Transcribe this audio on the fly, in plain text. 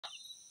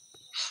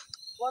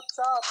What's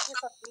up? के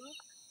छ तिमी?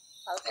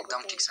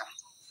 एकदम ठीक छ।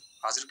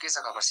 हजुर के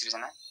छ खबर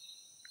सृजना?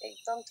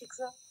 एकदम ठीक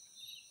छ।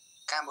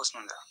 कहाँ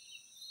बस्नुहुन्छ?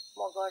 म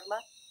घरमा।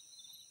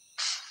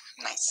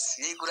 नाइस।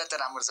 यही कुरा त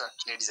राम्रो छ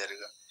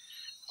लेडिजहरुको।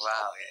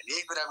 वाउ यार,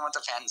 यही कुराको म त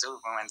फ्यान छु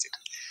म मान्छे।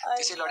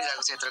 त्यसै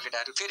लडिरहेको छ यत्रो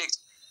केटाहरु। फेरि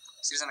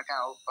सृजना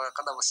कहाँ हो?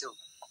 कता बस्यौ?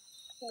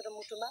 मेरो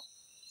मुटुमा।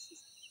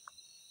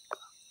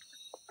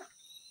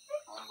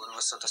 बरु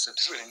बस्छ त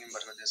सुत्रै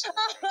नम्बर गर्दैछ।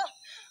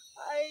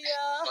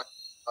 आइया।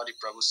 सरी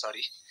प्रभु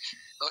सरी।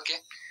 ओके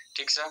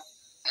ठीक छ।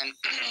 एन्ड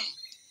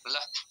ल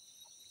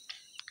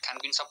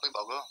खानपिन सबै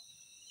भयो?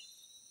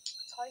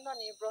 छैन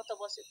नि व्रत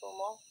बसेको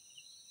म।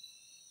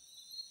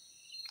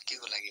 के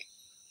को लागि?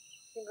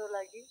 तिम्रो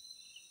लागि।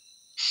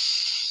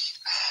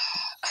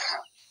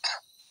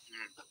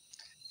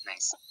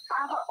 नाइस।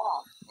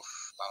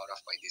 पावर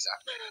अफ भइदिन्छ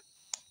आफ्नो।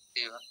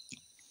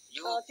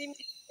 यो तिमी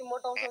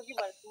मोटाउँछौ कि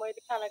भने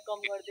मैले खाना कम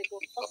गरिदिएको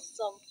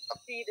कसम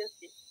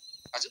सिरियसली।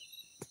 हजुर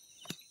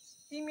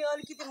तिमी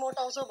अलिकति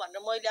मोटाउँछौ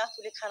भनेर मैले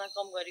आफूले खाना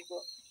कम गरेको।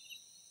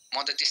 म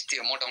त त्यस्तै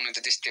हो, मोटाउने त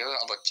त्यस्तै हो।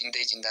 अब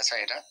चिन्ता छ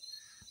हेर।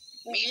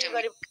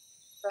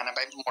 खाना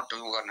पाइ मोटो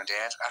गर्नु थियो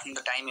यार। आफ्नो त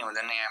टाइमै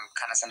हुँदैन यहाँ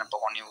खानासाना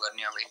पकाउने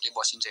गर्ने। अब एक्लै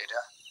बसिन्छ हेर।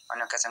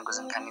 अनि कचन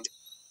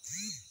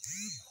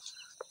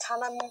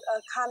खाने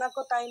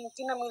खानाको टाइम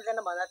किन मिल्दैन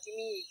भन्दा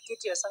तिमी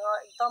केटीहरुसँग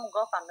एकदम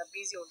गफ हान्न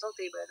बिजी हुन्छौ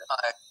त्यही भएर।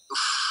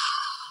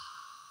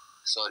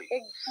 सरी।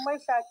 एकदमै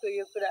फ्याक्ट हो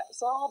यो कुरा।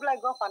 सबलाई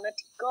गफ हान्न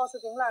ठिक्क छ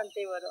तिमीलाई अनि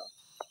त्यही भएर।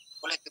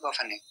 कसलाई के गफ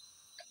हान्ने?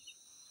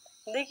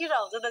 देखिरह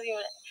हुन्छ त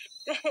तिमीलाई।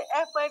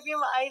 एफआइपी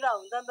मा आइरह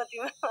हुन्छ नि त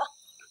तिमीलाई।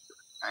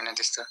 हैन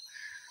त्यस्तो।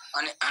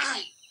 अनि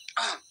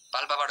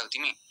पाल्पाबाट हो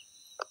तिमी?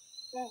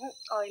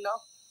 हैन।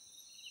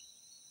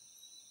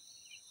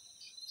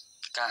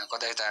 कहाँ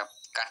कतै त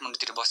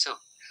काठमाडौँतिर बस्यौ?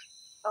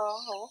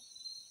 हो।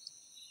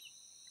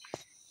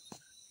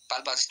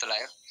 पाल्पा जस्तो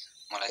लाग्यो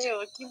मलाई चाहिँ।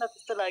 हो किन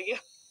त्यस्तो लाग्यो?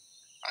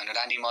 हैन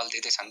रानी महल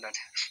त्यतै छ नि त।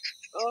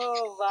 ओ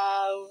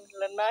वाउ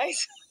नाइस।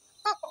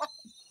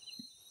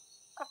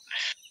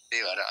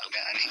 त्यही भएर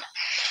हल्का अनि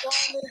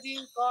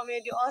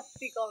कमेडी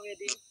अति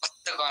कमेडी।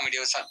 कस्तो कमेडी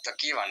हो सब त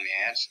के भन्ने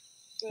यार।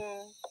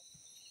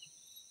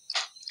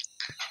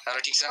 तर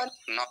ठीक छ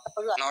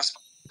नर्स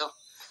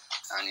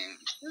अनि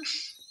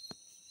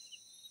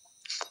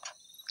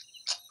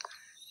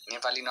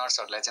नेपाली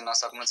नर्सहरुलाई चाहिँ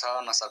नसक्नु छ।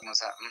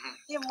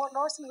 के म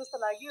नर्सिङ जस्तो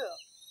लाग्यो?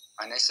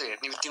 हैन यसो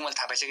हेर्ने बित्तिकै मैले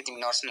थाहा पाइसकेँ कि तिमी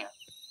नर्स नै हो।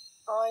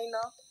 हैन।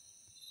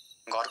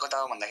 घर कता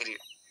हो भन्दाखेरि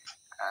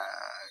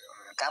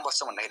कहाँ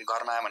बस्छौ भन्दाखेरि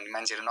घरमा भन्ने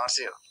मान्छेहरु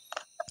नर्सै हो।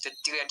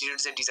 त्यतिको एटिट्युड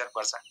चाहिँ डिजर्भ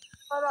गर्छ।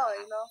 तर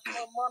हैन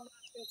म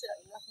नर्सिङ चाहिँ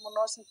हैन। म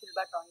नर्सिङ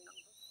फिल्डबाट हैन।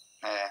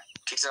 ए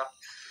ठीक छ।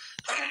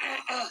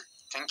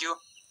 थ्यांक यू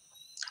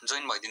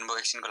जोइन भइदिनु भयो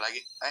एकछिनको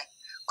लागि है।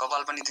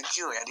 कपाल पनि त के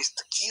हो यार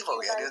यस्तो के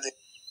भयो यार यो त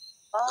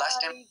लास्ट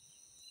टाइम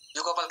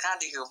यो कपाल कहाँ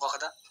देखेको पख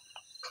त?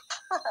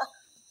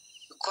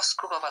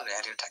 कसको कपाल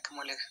यार यो ठ्याक्क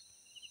मैले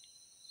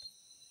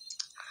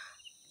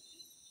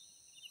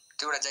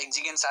त्यो एउटा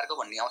जिगेन सारको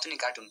भन्ने आउँथ्यो नि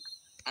कार्टुन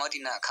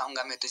मरिना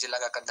खाऊंगा मैं तुझे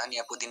लगाकर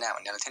धनिया पुदिना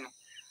भन्ने थियो नि।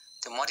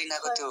 त्यो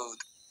मरिनाको त्यो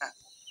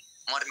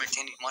मर्मेड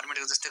थियो नि।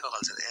 मर्मेडको जस्तै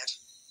कपाल छ यार।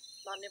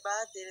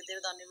 धन्यवाद धेरै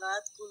धेरै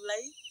धन्यवाद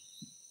कुललाई।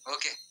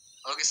 ओके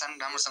ओके सन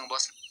राम्रोसँग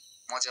बस।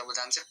 म चाहिँ अब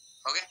जान्छु।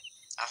 ओके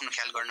आफ्नो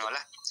ख्याल गर्नु होला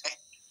है।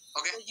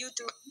 ओके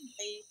युट्युब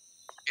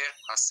हियर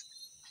हस।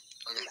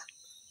 ओके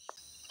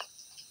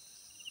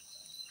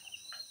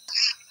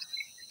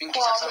पिंक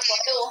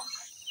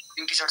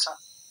टी-शर्ट छ।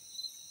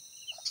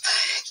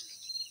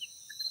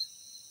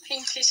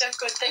 पिंक टी-शर्ट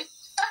कुर्तै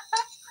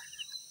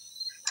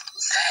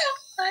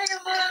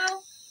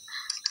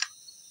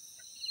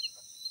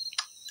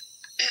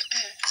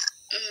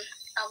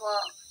अब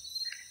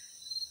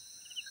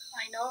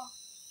हैन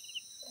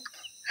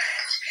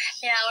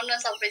यहाँ आउनु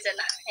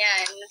सबैजना। यहाँ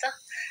हेर्नु त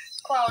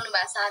को आउनु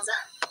भएको छ आज?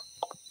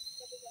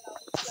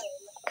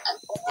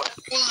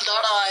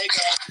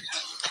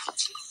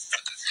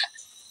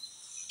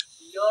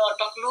 यो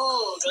टक्लु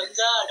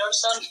गन्जा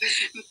दर्शन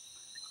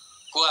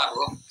को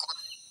आको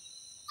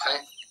खै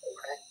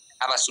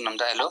आवाज सुनम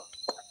त। हेलो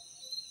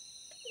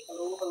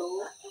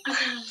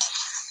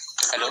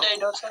हेलो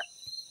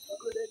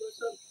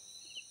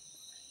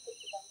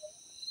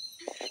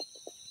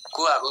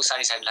को आको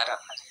साडी साइड लाएर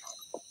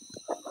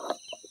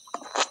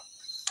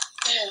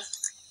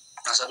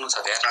नसक्नु छ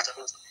यार।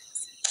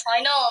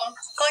 हैन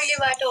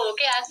कहिलेबाट हो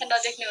के आँखा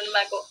नदेख्ने हुनु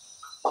भएको?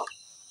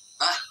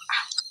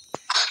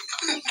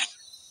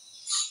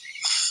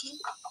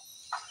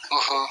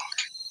 ओहो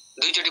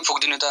दुईचोटी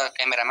फुक्दिनु त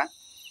क्यामेरामा।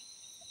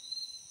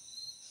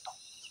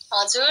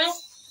 हजुर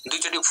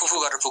दुईचोटी फुफु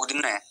गरेर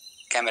फुक्दिनु न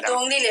क्यामेरामा।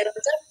 डोंगरी लिएर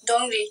आउँछ।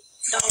 डोंगरी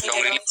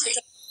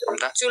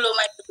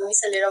चुलोमा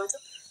मिसालेर आउँछ।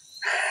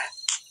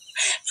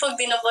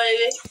 फुक्दिनु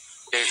पर्यो।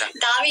 त्यही त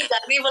धामी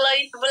धामी बोलाई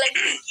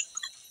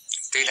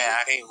त्यही त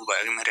आँखै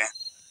भयो कि मेरो।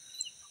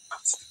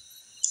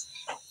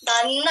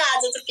 धन्न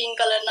आज त पिंक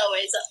कलर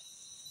नभएछ।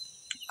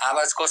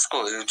 आवाज कसको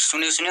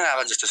सुन्यो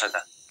आवाज जस्तो छ त।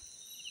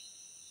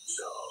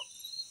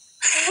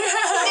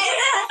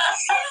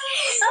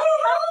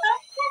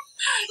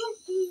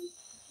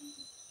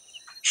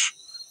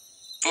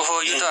 ओहो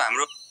यो त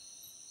हाम्रो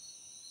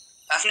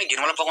आफ्नै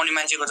घिर्मला पकाउने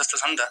मान्छेको जस्तो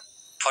छ नि त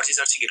फर्सी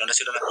सर्सी घिर्मला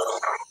सिर्मला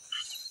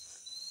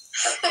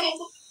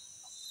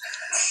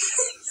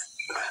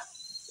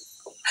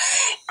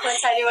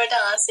पछाडिबाट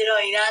हाँसेर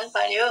हैरान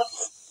पार्यो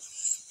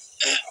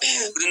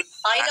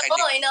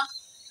होइन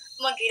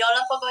म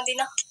घिरौला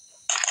पकाउँदिन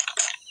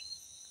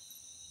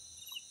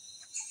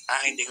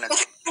आँखै देख्न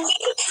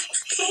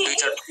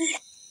दुईचोट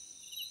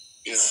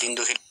यो दिन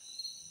दुखी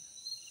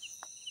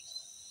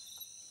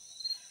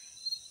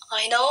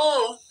होइन हौ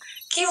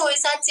के भयो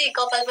साँच्ची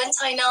कपाल पनि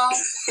छैन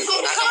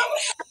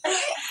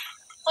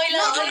पहिला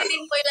अलि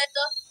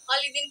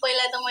दिन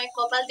पहिला त मैले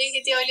कपाल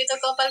देखेको थिएँ अहिले त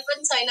कपाल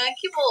पनि छैन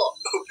के भयो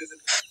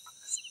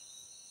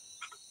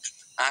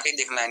आँखै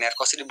देख्न लाग्ने यार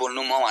कसरी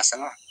बोल्नु म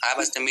उहाँसँग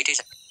आवाज त मिठै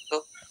छ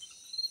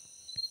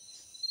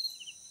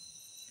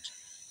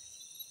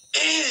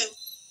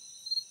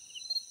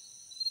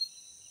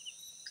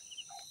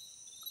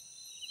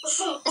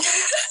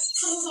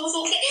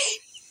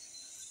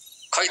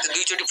खै त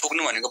दुईचोटि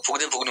फुक्नु भनेको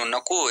फुक्दै फुक्नुहुन्न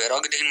को हेर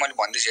अघिदेखि मैले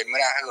भन्दैछु हेर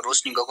मेरो आँखाको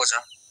रोशनी गएको छ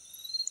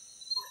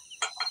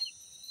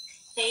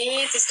ए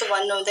त्यस्तो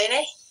भन्नु हुँदैन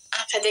है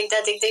आँखा देख्दा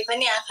देख्दै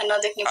पनि आँखा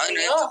नदेख्ने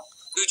पनि हो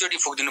दुईचोटि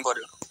फुक्दिनु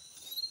पर्यो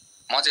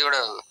म चाहिँ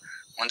एउटा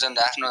हुन्छ नि त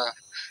आफ्नो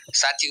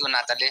साथीको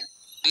नाताले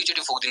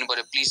दुईचोटि फुक्दिनु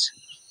पर्यो प्लिज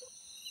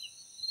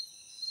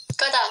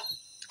कता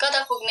कता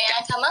फुक्ने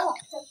आँखामा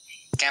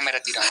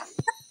क्यामेरातिर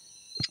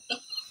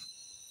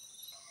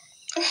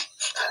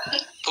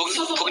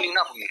फुक्ने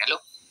नफुक्ने हेलो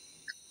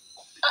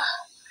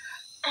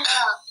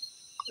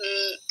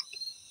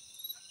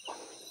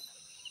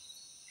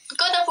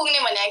कता पुग्ने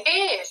भने के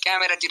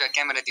क्यामेरातिर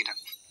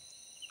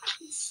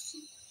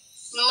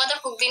म त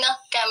पुग्दिन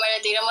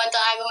क्यामेरातिर म त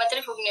आगो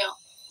मात्रै पुग्ने हो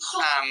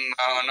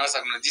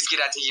नसक्नु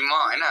जिस्किरहेको थिएँ कि म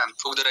होइन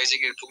पुग्दो रहेछ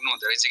कि पुग्नु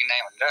हुँदो रहेछ कि नै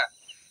भनेर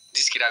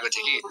जिस्किरहेको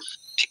थिएँ कि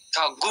ठिक छ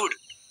गुड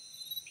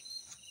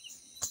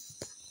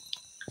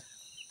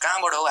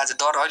कहाँबाट हो आज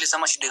डर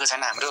अहिलेसम्म सिधेको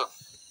छैन हाम्रो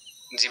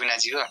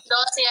जीवनाजीको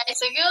दसैँ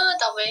आइसक्यो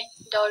तपाईँ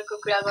डरको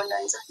कुरा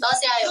गर्नुहुन्छ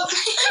दसैँ आयो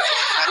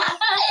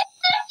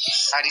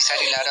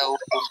सारी लाएर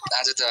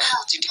आज त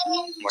चिठी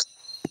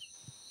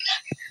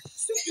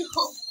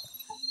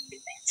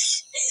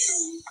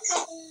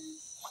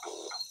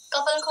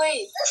कपाल खोइ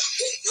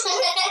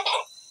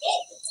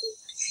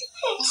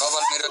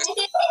कपाल मेरो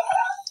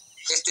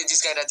यस्तै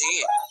जिस्काइरहेको थिएँ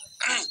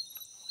कि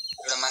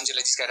एउटा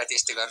मान्छेलाई जिस्काइरहेको थिएँ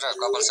यस्तै गरेर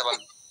कपाल सपाल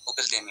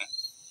उकेल्दिएँ नि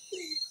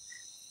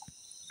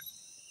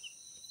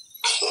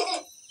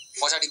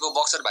पछाडिको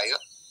बक्सर भाइ हो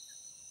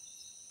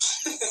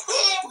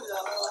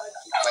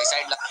भाइ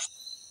साइड ला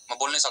म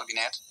बोल्नै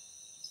सक्दिनँ यार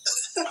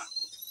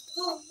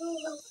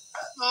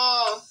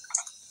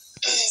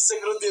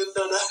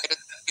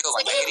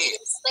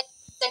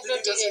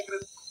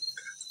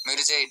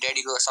मेरो चाहिँ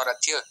ड्याडीको सराद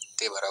थियो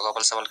त्यही भएर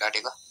कपाल सपाल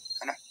काटेको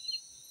होइन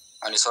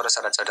अनि 16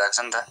 सराद चढिरहेको छ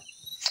नि त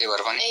त्यही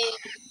भएर पनि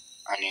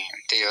अनि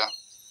त्यही हो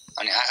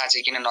अनि आँखा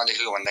चाहिँ किन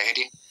नदेखेको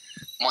भन्दाखेरि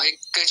म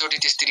एकैचोटि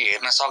त्यसरी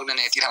हेर्न सक्दैन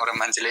यति राम्रो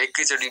मान्छेले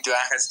एकैचोटि त्यो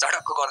आँखा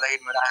चटक्क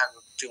गर्दाखेरि मेरो आँखाको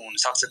त्यो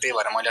हुनसक्छ त्यही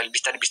भएर मैले अलिक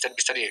बिस्तारै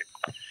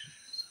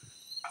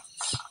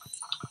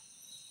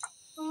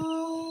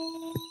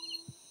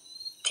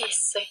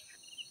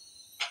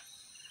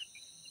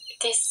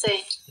त्यसै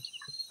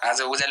आज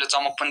उज्यालो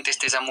चमक पनि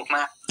त्यस्तै छ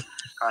मुखमा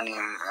अनि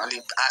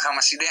अलिक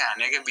आँखामा सिधै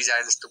हाने के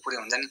बिजाए जस्तो पुरै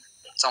हुन्छ नि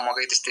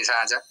चमकै त्यस्तै छ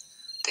आज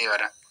त्यही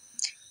भएर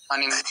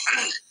अनि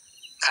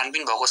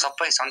खानपिन भएको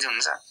सबै सन्चै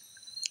हुन्छ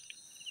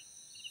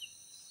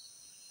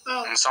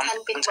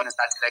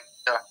साथीलाई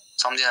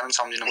सम्झिँदा पनि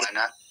सम्झिनु भएन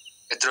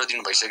यत्रो दिन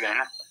भइसक्यो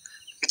होइन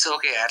इट्स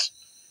ओके यार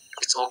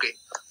इट्स ओके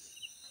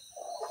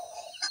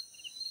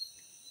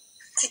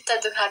चित्त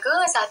दुखाएको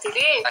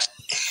साथीले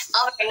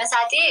अब हेर्न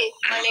साथी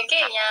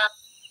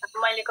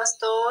मैले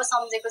कस्तो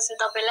सम्झेको छु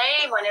तपाईँलाई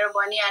भनेर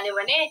भनिहाल्यो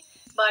भने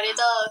भरे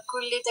त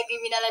कुलले त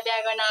गिबिनालाई बिहा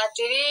गर्न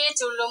आँट्यो रे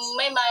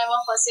चुल्लुम्मै मायामा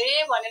फस्यो रे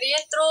भनेर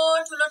यत्रो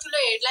ठुलो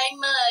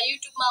हेडलाइनमा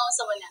युट्युबमा आउँछ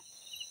भने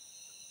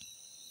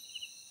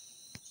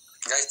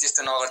गाइस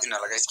त्यस्तो नगर्दिनु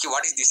होला गाइस कि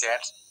व्हाट इज दिस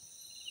यार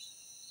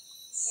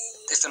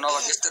त्यस्तो नगर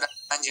त्यस्तो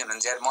मान्छे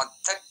हुनुहुन्छ यार म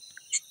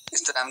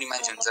त्यस्तो राम्रो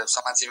मान्छे हुन्छ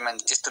समाजसेवी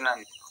मान्छे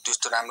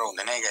त्यस्तो राम्रो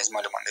हुँदैन है गाइस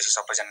मैले भन्दैछु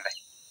सबैजनालाई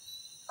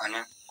अनि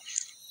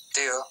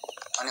त्यही हो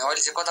अनि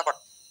अहिले चाहिँ कताबाट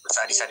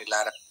सारी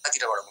लाएर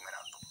कतातिरबाट घुमेर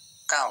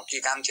कहाँ हो के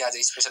काम थियो आज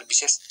स्पेसल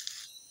विशेष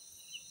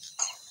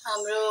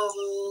हाम्रो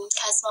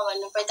खासमा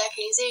भन्नु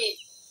पर्दाखेरि चाहिँ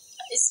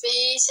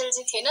स्पेसल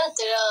चाहिँ थिएन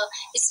तर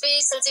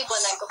स्पेसल चाहिँ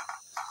बनाएको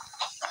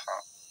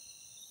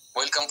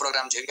वेलकम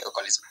प्रोग्राम थियो कि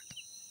कलेजमा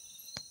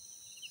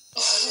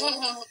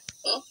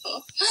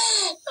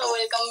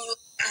वेलकम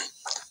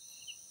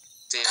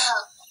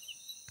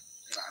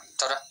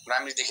तर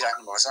राम्ररी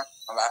देखिराख्नु भएको छ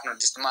अब आफ्नो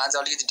त्यस्तोमा आज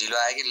अलिकति ढिलो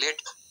आयो कि लेट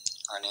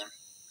अनि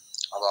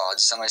अब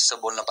हजुरसँग यसो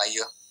बोल्न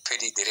पाइयो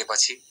फेरि धेरै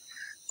पछि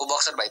ऊ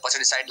बक्सर भाइ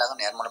पछाडि साइड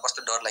लाग्नु यार मलाई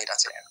कस्तो डर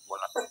लागिरहेको छ यार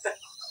बोल्न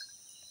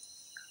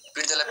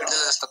पिट्दैला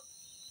जस्तो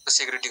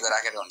सेक्युरिटीको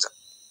राखेर हुन्छ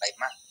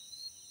लाइफमा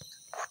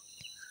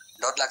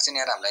डर लाग्छ नि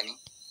यार हामीलाई नि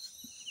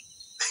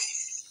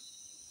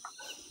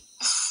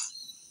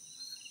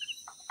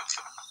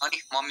अनि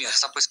मम्मीहरू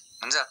सबै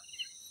हुन्छ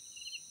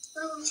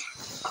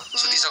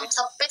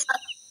सबै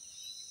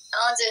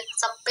हजुर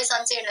सबै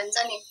सन्चै हुनुहुन्छ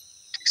नि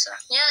छ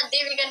यहाँ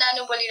देवीका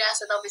नानु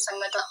बोलिरहेछ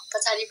तपाईसँग त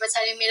पछाडी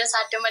पछाडी मेरो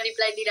साटोमा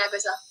रिप्लाई दिइरहेको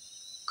छ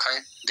खै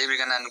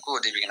देवीका नानु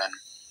को देवीका नानु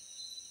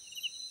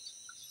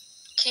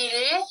के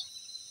रे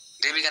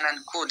देवीका नानु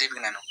को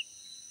देवीका नानु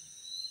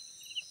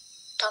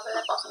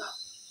तपाईलाई पक्न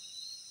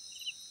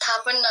थाहा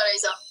पनि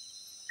नरहेछ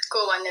को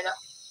भनेर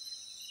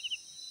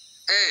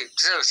ए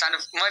सानो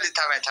मैले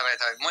थाहा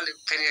भए मैले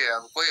फेरि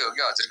कोही हो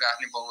कि हजुरको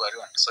आफ्नै बाबुहरू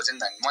भनेर सोचेँ नि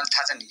त मैले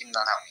थाहा छ नि किन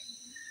नथाहा हुने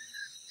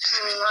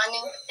अनि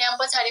त्यहाँ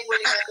पछाडि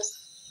बोलिरहेको छ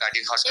घाटी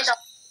खर्च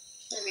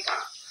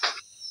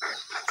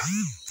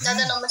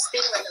दादा नमस्ते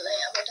भन्नु ल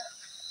यहाँबाट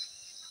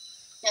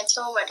यहाँ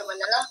छेउबाट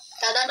भन्नु ल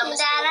दादा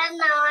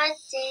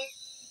नमस्ते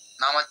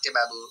नमस्ते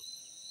बाबु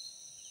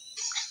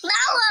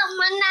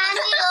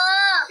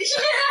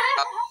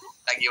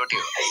लागि एउटै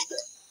हो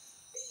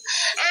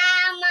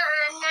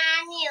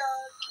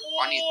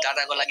अनि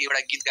दादाको लागि एउटा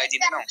गीत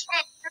गाइदिँदैनौ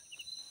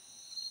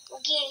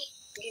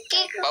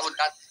बाबु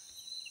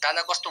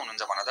दादा कस्तो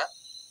हुनुहुन्छ भन त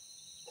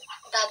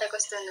दादा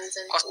कस्तो हुनुहुन्छ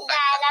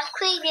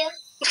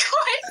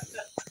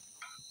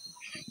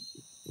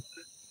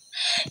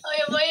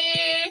ओए भाइ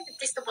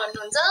त्यस्तो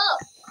भन्नुहुन्छ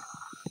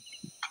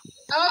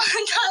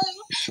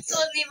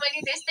सोध्ने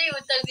पनि त्यस्तै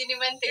उत्तर दिने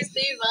पनि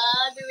त्यस्तै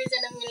भा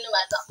दुवैजना मिल्नु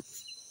भएको छ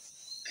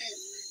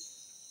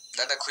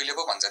दादा खुइले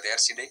पो भन्छ त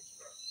यार सिधै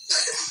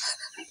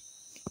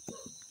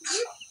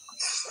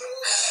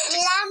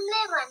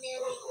लामले भन्यो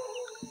नि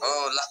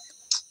हो ल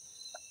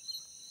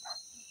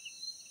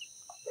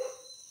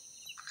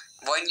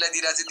बहिनीलाई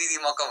दिइरहेको चाहिँ दिदी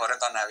मक्का भएर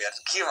तनाव यार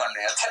के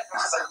भन्नु यार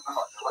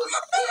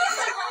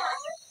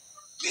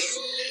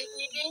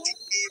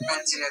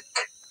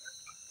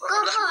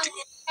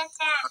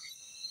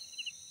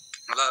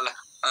ल ल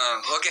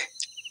ओके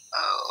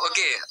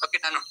ओके ओके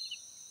नानु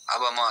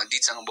अब म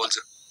दिदीसँग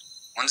बोल्छु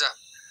हुन्छ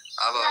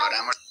अब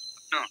राम्रो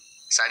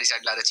साडी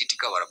लाएर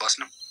चिटिक्क भएर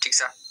बस्नु ठिक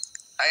छ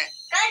है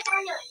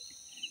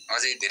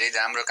अझै धेरै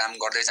राम्रो काम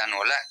गर्दै जानु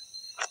होला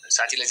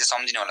साथीलाई चाहिँ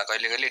सम्झिनु होला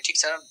कहिले कहिले ठिक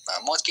छ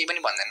म केही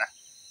पनि भन्दैन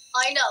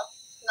होइन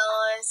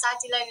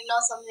साथीलाई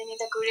नसम्झिने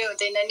त कुरै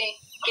हुँदैन नि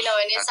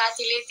किनभने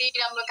साथीले यति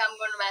राम्रो काम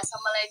गर्नुभएको छ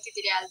मलाई यति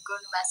धेरै हेल्प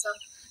गर्नुभएको छ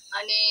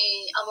अनि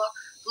अब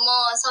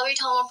म सबै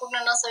ठाउँमा पुग्न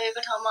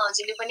नसकेको ठाउँमा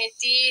हजुरले पनि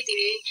यति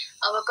धेरै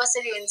अब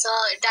कसरी हुन्छ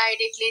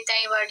डाइरेक्टली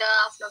त्यहीँबाट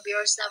आफ्नो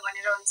भ्युअर्सलाई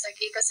भनेर हुन्छ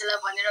कि कसैलाई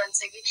भनेर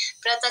हुन्छ कि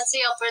प्रत्यक्ष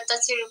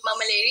अप्रत्यक्ष रूपमा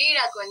मैले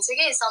हेरिरहेको हुन्छ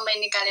कि समय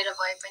निकालेर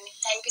भए पनि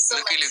थ्याङ्क यू सो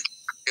मच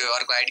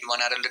अर्को आइडी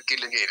बनाएर लुकी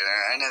लुकी हेरेर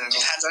हैन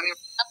थाहा छ नि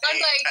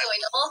अर्को आइडी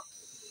होइन हो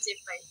जे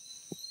भाइ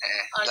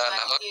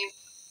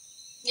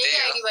यही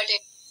आइडीबाट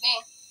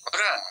नि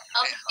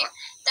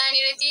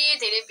त्यहाँनिर यति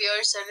धेरै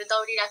भ्युअर्सहरू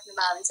दौडिराख्नु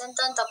भएको हुन्छ नि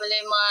त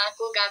तपाईँले म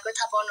आएको गएको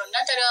थाहा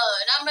पाउनुहुन्न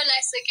तर राम्रो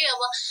लाग्छ कि अब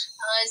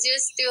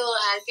जस त्यो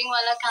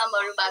हेल्पिङवाला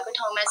कामहरू भएको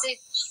ठाउँमा चाहिँ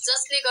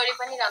जसले गरे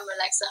पनि राम्रो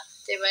लाग्छ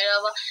त्यही भएर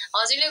अब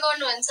हजुरले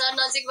गर्नुहुन्छ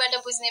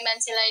नजिकबाट बुझ्ने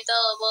मान्छेलाई त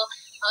अब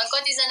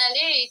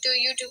कतिजनाले त्यो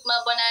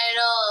युट्युबमा बनाएर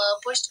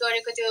पोस्ट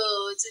गरेको त्यो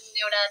जुन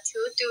एउटा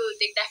थियो त्यो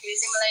देख्दाखेरि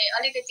चाहिँ मलाई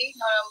अलिकति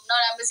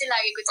नराम्रो चाहिँ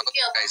लागेको थियो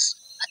कि अब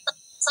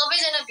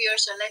सबैजना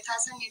भ्युअर्सहरूलाई थाहा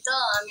छ नि त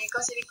हामी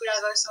कसरी कुरा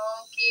गर्छौँ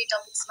के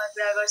टपिक्समा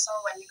कुरा गर्छौँ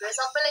भन्ने कुरा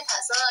सबैलाई थाहा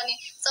छ अनि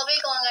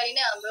सबैको अगाडि नै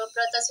हाम्रो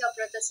प्रत्यक्ष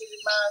अप्रत्यक्ष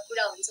रूपमा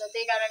कुरा हुन्छ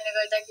त्यही कारणले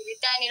गर्दाखेरि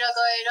त्यहाँनिर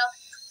गएर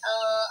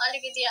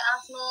अलिकति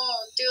आफ्नो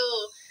त्यो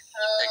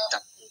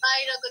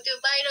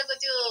बाहिरको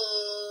त्यो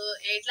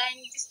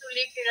हेडलाइन त्यस्तो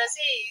लेखेर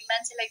चाहिँ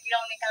मान्छेलाई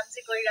गिराउने काम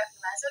चाहिँ गरिराख्नु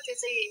भएको छ त्यो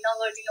चाहिँ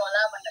नगरिदिनु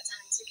होला भन्न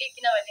चाहन्छु कि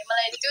किनभने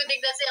मलाई त्यो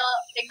देख्दा चाहिँ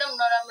एकदम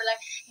नराम्रो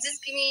लाग्यो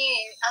जिस्किने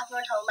आफ्नो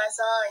ठाउँमा छ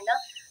होइन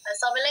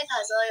सबैलाई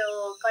थाहा छ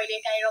यो कहिले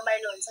काहीँ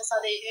रमाइलो हुन्छ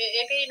सधैँ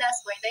एकै नाश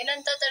भइँदैन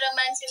नि त तर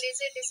मान्छेले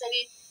चाहिँ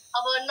त्यसरी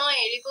अब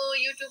नहेरेको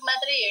युट्युब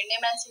मात्रै हेर्ने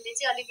मान्छेले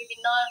चाहिँ अलिकति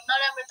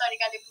नराम्रो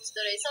तरिकाले बुझ्दो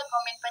रहेछ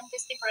कमेन्ट पनि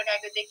त्यस्तै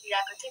प्रकारको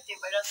देखिरहेको थियो त्यही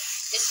भएर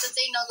यस्तो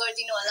चाहिँ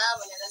नगरिदिनु होला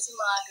भनेर चाहिँ म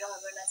आग्रह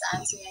गर्न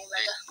चाहन्छु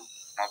यहीँबाट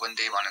म पनि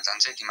त्यही भन्न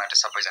चाहन्छु तिमीहरू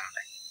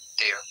सबैजनालाई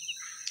त्यही हो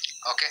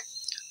ओके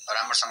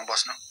राम्रोसँग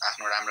बस्नु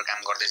आफ्नो राम्रो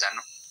काम गर्दै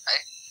जानु है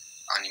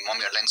अनि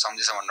मम्मीहरूलाई पनि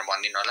सम्झिन्छ भनेर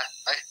भनिदिनु होला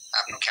है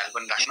आफ्नो ख्याल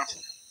पनि राख्नु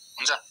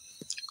हुन्छ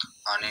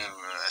अनि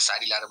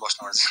साडी लाएर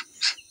बस्नुपर्छ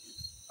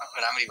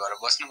राम्ररी भएर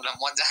बस्नु ल म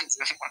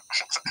जान्छु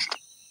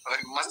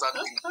म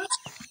सक्दिनँ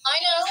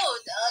होइन हो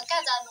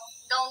कहाँ जानु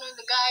गाउनु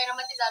गाएर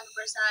मात्रै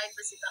जानुपर्छ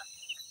आएपछि त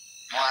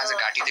म आज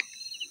घाँटी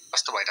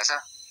कस्तो भइरहेछ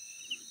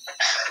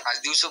आज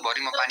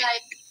दिउँसोभरि म पानी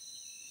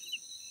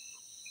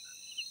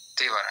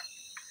त्यही भएर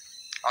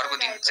अर्को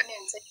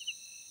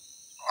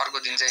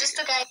दिन चाहिँ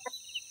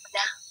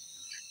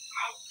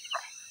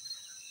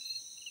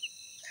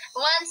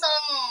वान सङ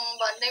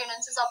भन्दै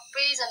हुनुहुन्छ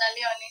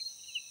सबैजनाले अनि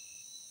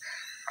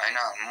होइन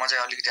म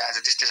चाहिँ अलिकति आज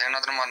त्यस्तै छैन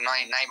नत्र म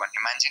नाइ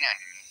भन्ने मान्छे नै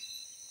होइन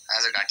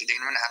आज घाँटी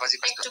देख्नु पनि आवाज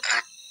कस्तो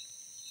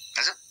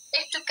हजुर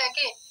एक टुक्का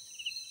के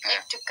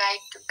एक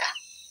टुक्का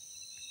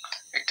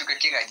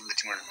के गाइदिन्छ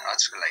तिम्रो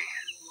हजुरको लागि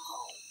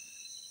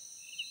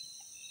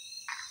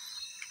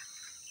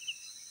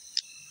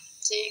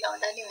जे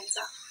गाउँदा नि हुन्छ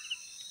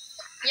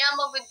यहाँ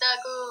म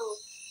बुद्धको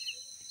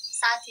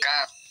साथी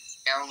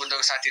यहाँ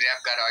बुद्धको साथी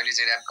ऱ्याप गाएर अहिले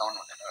चाहिँ ऱ्याप गाउनु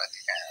हुँदैन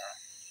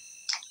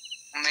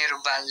मेरो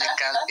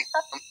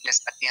बाल्यकालदेखि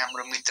साथी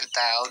हाम्रो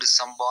मित्रता अरू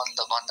सम्बन्ध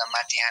भन्दा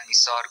माथि हामी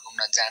सहर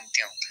घुम्न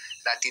जान्थ्यौं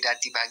राति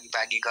राति भागी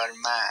भागी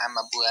घरमा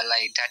आमा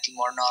बुवालाई टाटी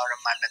मर्न र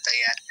मार्न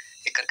तयार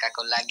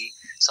एकअर्काको लागि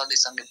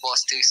सधैँसँगै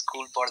बस्थ्यौं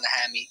स्कुल पढ्दा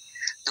हामी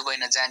दुबई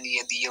नजाने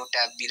यदि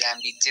एउटा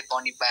बिरामी जे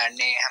पनि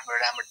बार्ने हाम्रो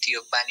राम्रो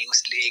थियो बानी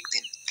उसले एक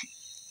दिन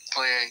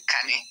ओए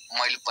खाने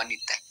मैले पनि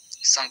त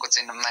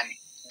संकोचै नमाने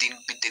दिन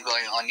बित्दै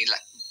गयो अनिला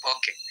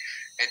ओके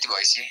यति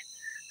भएपछि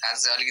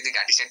आज अलिकति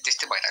घाँटी साइड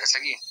त्यस्तै भइरहेको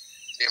छ कि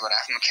त्यही भएर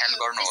आफ्नो ख्याल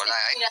गर्नु होला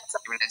है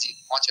बिनाजी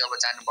म चाहिँ अब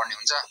जानुपर्ने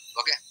हुन्छ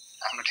ओके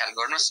आफ्नो ख्याल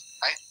गर्नुस्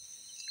है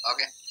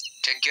ओके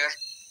टेक केयर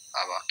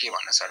अब के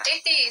भन्नु छ र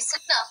यति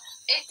सुन्न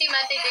यति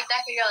मात्रै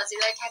देख्दाखेरि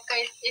हजुरलाई ठ्याक्कै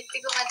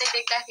यतिको मात्रै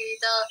देख्दाखेरि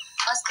त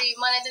अस्ति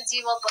मलाई त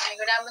जीव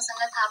भनेको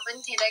राम्रोसँग थाहा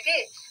पनि थिएन के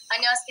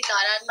अनि अस्ति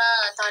धरानमा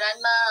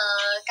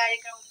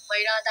कार्यक्रम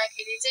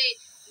भइरहँदाखेरि चाहिँ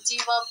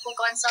जीवको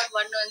कन्सर्ट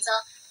भन्नुहुन्छ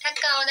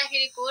ठ्याक्क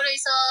आउँदाखेरि को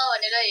रहेछ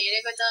भनेर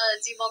हेरेको त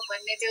जीव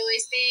भन्ने त्यो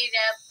यस्तै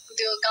ऱ्याप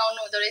त्यो गाउनु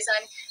हुँदो रहेछ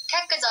अनि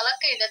ठ्याक्क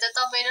झलक्कै हेर्दा त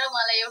तपाईँ र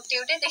मलाई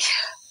एउटै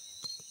देख्यो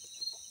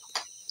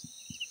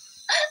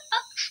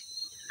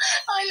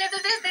अहिले त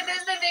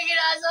त्यस्तै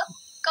देखिरहेछ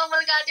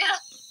कपाल काटेर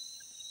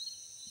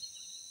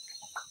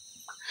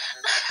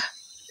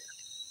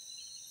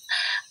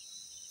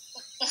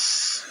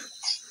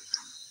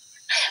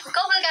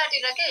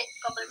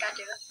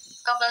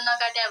कपाल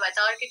नकाटे भए त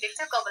अर्कै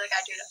देख्थ्यो कपाल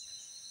काटेर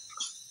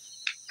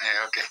ए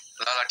ओके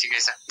ल ठिकै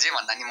छ जे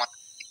भन्दा नि म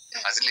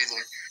हजुरले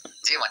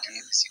जे भन्यो नि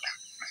खुसी ल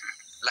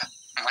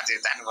म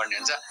चाहिँ जानुपर्ने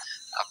हुन्छ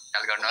अब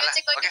ख्याल गर्नु होला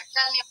ओके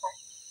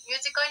यो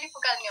चाहिँ कहिले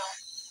पुकाल्ने हो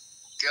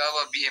त्यो अब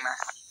बिहेमा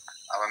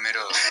अब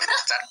मेरो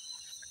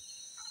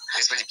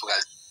त्यसपछि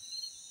पुगाल्छ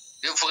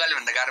यो फुगाल्यो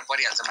भने त गाह्रो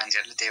परिहाल्छ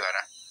मान्छेहरूले त्यही भएर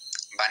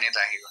बानेर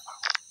राखेको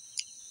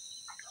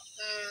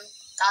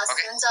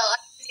हुन्छ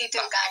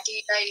त्यो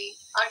घाँटीलाई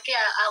अर्कै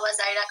आवाज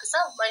आइरहेको छ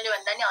मैले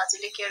भन्दा नि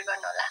हजुरले केयर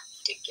गर्नु होला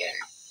टेक केयर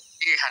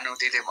के खानु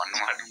त्यही भन्नु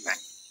पर्नु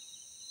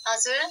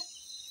हजुर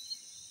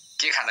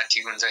के खाँदा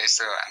ठिक हुन्छ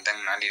यसो हान्दान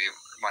अलि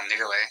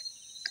भनिदिएको भए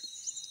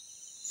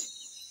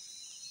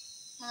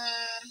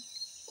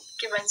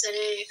के भन्छ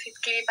अरे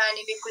फिटकिरी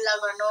पानीले कुल्ला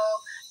गर्नु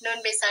नुन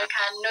बेसार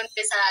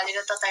हालेर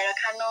तताएर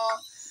खानु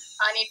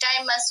अनि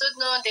टाइममा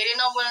सुत्नु धेरै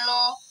नबोल्नु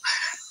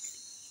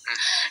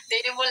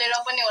धेरै बोलेर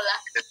पनि होला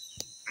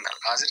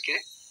हजुर के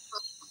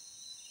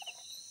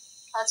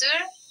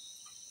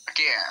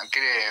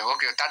रे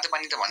ओके तातो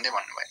पानी त भन्दै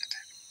भन्नु भएन त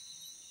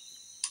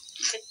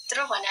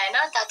त्यत्रो भने हैन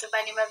तातो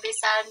पानीमा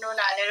बेसार नुन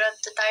हालेर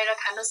तताएर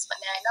खानुस्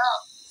भने हैन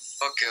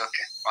ओके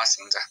हस्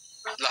हुन्छ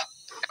ल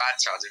बात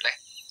छ हजुरलाई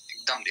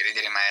एकदम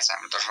धेरै माया छ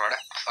हाम्रो तर्फबाट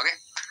ओके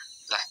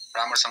ल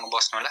राम्रोसँग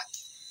बस्नु होला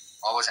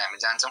अब चाहिँ हामी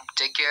जान्छौँ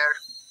टेक केयर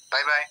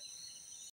बाई बाई